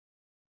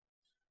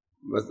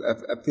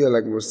I feel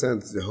like my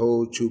son's the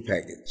whole true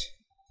package.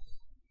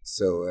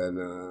 So, and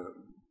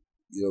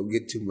you don't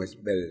get too much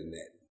better than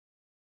that.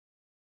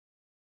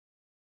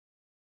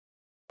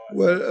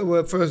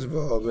 Well, first of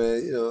all,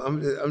 man, you know,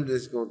 I'm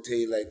just gonna tell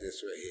you like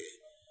this right here.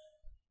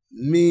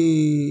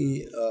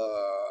 Me,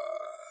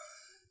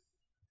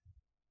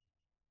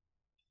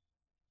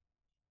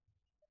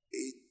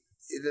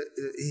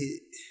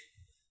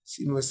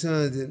 see, my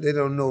sons, they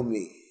don't know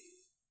me.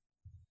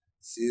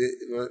 See,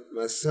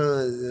 my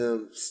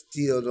sons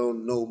still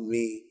don't know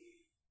me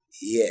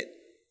yet.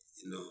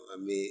 You know, I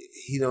mean,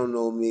 he don't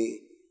know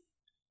me.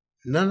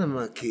 None of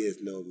my kids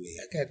know me.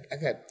 I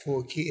got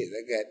 4 kids.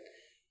 I got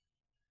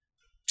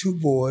 2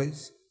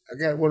 boys. I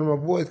got one of my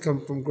boys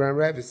coming from Grand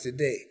Rapids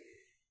today.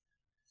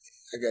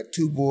 I got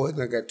 2 boys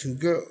and I got 2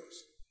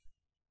 girls.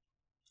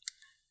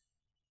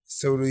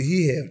 So do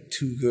he have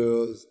 2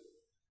 girls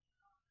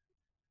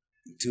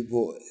and 2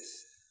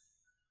 boys?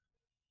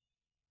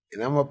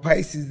 And I'm a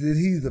Pisces and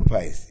he's a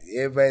Pisces.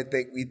 Everybody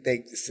think we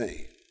think the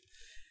same.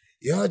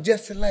 Y'all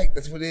just alike.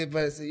 That's what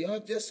everybody say. Y'all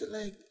just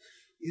alike.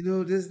 You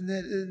know, this and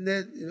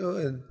that, you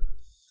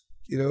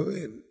know,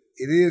 and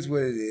it is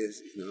what it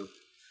is, you know.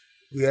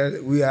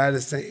 We are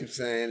the same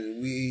sign,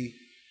 and we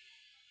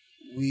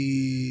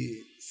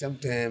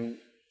sometimes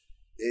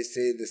they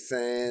say the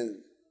signs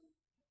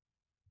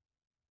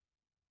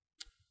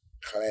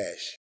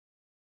clash.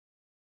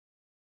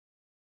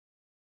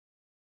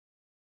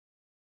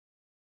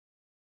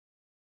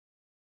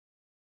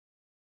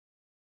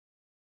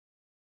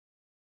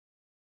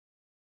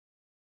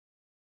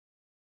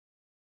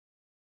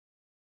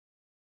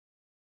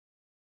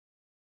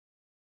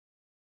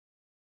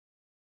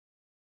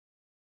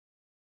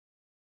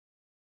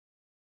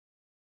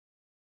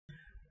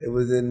 It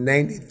was in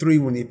 '93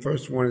 when he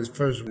first won his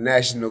first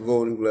national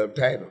Golden Glove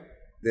title.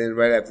 Then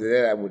right after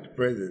that, I went to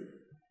prison.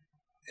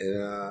 And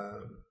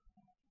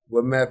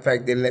well, matter of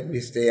fact, they let me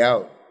stay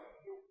out,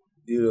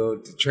 you know,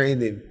 to train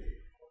him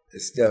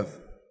and stuff.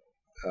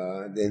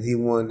 Then he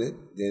won it.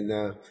 Then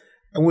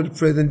I went to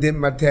prison, did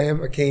my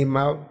time. I came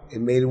out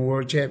and made him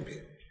world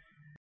champion.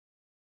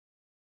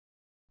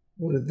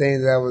 One of the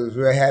things I was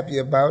real happy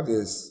about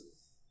is,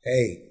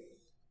 hey,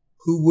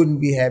 who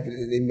wouldn't be happy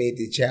that they made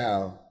their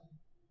child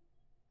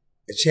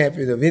a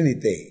champion of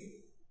anything?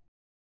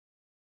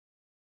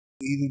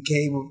 He even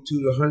came up to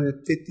the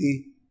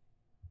 150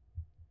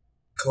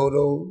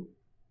 Cotto,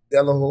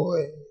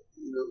 Delahoy.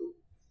 You know,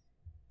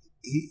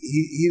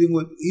 he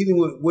didn't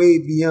went way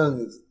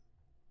beyond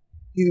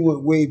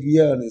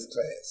his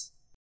class.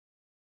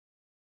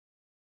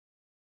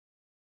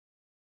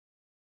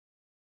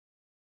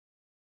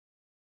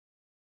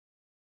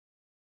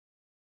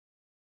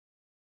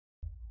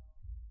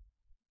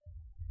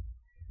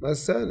 My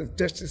son has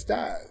touched the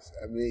stars.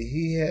 I mean,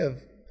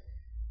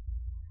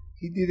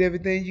 he did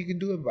everything you can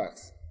do in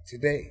boxing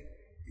today.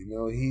 You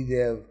know, he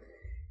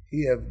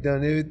have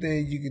done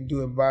everything you can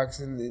do in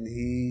boxing, and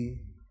he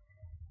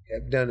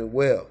have done it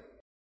well.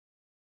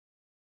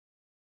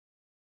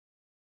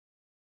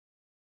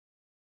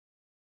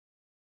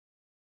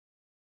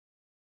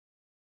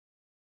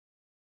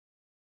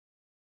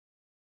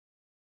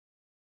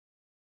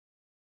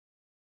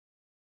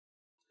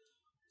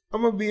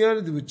 I'm gonna be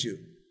honest with you.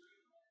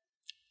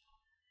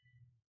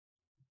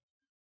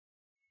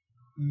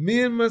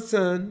 Me and my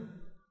son,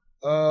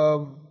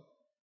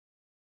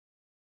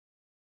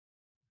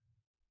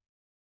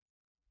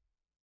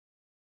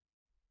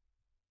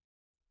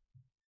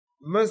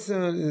 my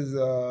son is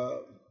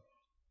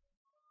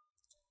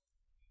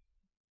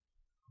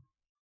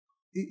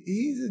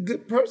he's a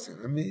good person.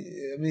 I mean,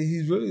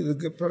 he's really a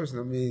good person.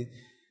 I mean,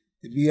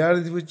 to be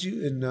honest with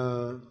you, and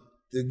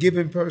the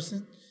giving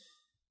person,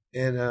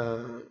 and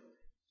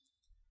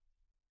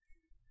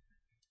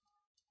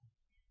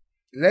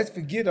let's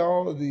forget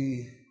all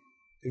the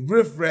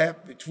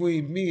riffraff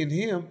between me and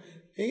him.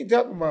 I ain't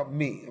talking about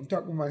me. I'm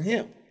talking about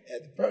him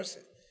as a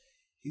person.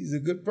 He's a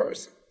good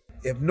person.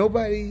 If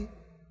nobody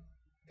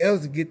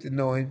else get to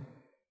know him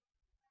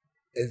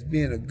as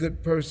being a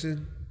good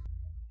person,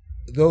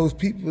 those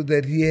people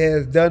that he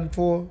has done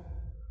for,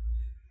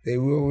 they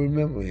will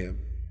remember him.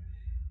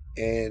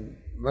 And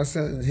my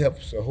son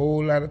helps a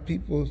whole lot of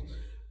people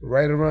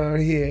right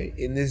around here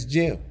in this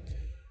gym.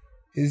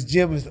 His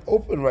gym is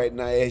open right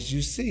now, as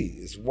you see.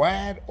 It's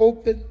wide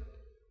open.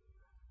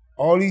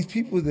 All these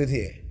people that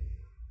here,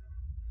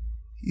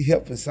 he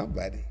helping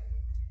somebody.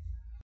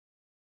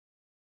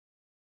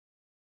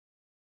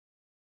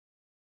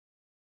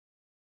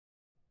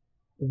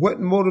 What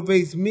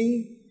motivates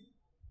me?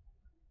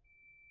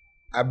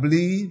 I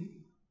believe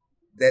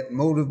that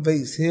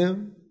motivates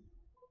him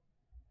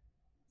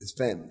is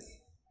family.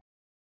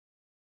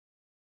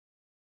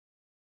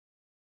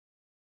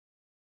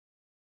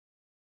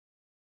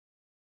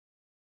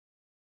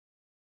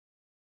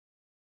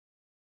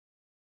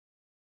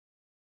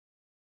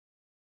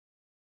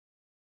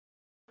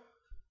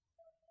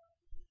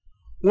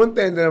 One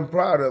thing that I'm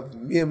proud of,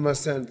 me and my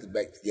son is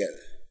back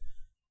together.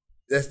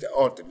 That's the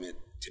ultimate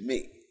to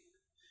me.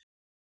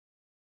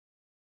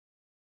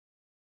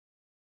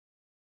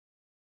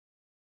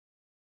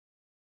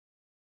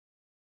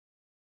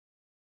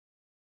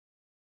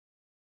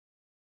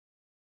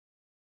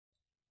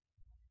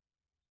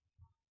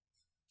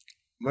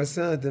 my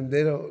son, them,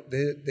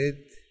 the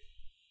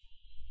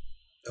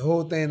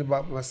whole thing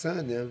about my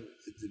son, them,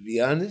 to be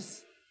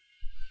honest,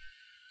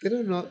 they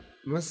don't know.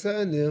 My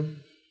son,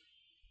 them,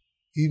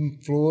 even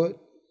Floyd,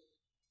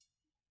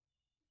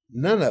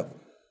 none of them.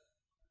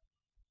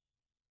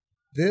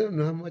 They don't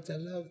know how much I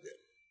love them,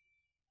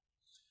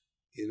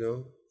 you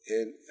know,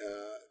 and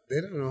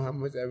they don't know how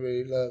much I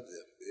really love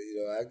them. You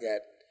know, I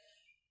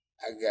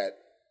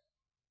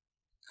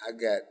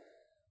got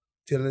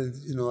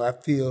feelings. You know, I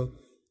feel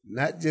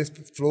not just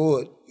for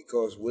Floyd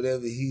because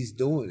whatever he's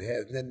doing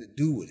has nothing to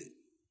do with it.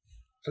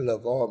 I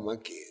love all my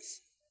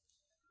kids,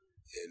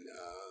 and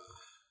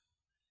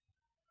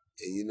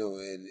you know,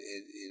 and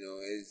you know,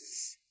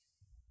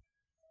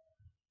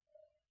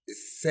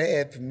 it's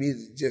sad for me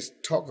to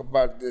just talk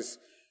about this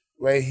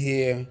right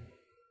here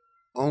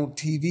on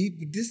TV,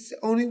 but this is the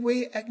only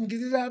way I can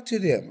get it out to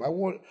them. I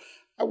want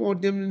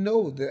them to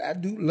know that I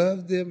do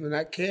love them and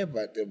I care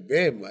about them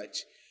very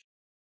much.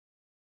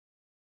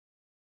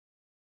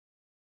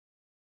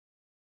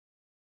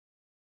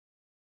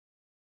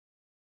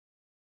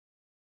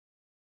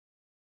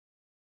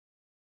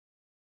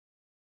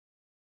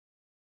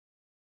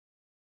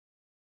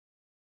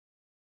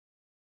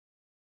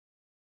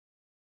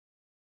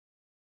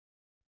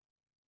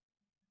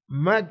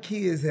 My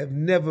kids have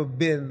never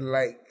been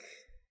like,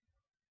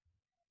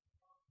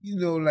 you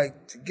know,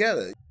 like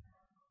together.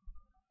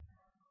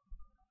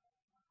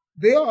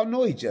 They all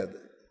know each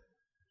other,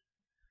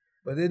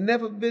 but they've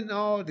never been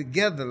all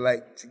together,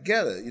 like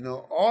together, you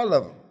know, all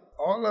of them,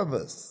 all of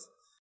us.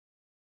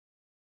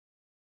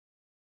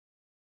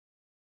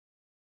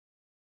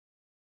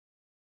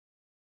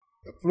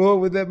 If Floyd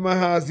was at my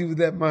house, he was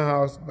at my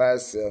house by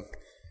himself.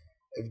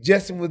 If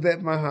Justin was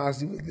at my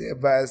house, he was there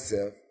by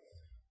himself.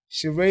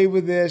 Sheree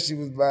was there, she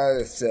was by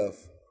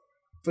herself.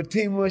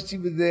 Fatima, she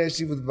was there,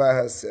 she was by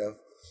herself.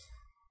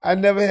 I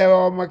never had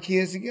all my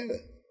kids together.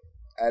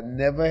 I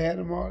never had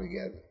them all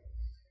together.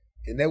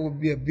 And that would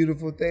be a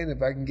beautiful thing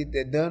if I can get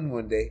that done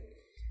one day.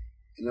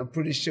 And I'm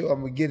pretty sure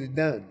I'm going to get it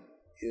done.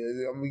 You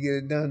know, I'm going to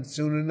get it done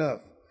soon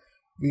enough.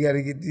 We got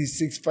to get these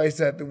 6 fights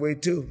out the way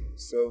too.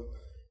 So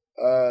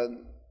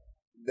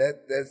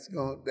that's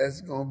going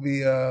to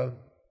be a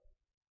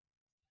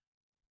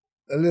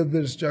little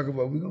bit of struggle,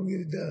 but we're going to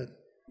get it done.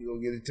 We're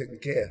going to get it taken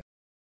care of.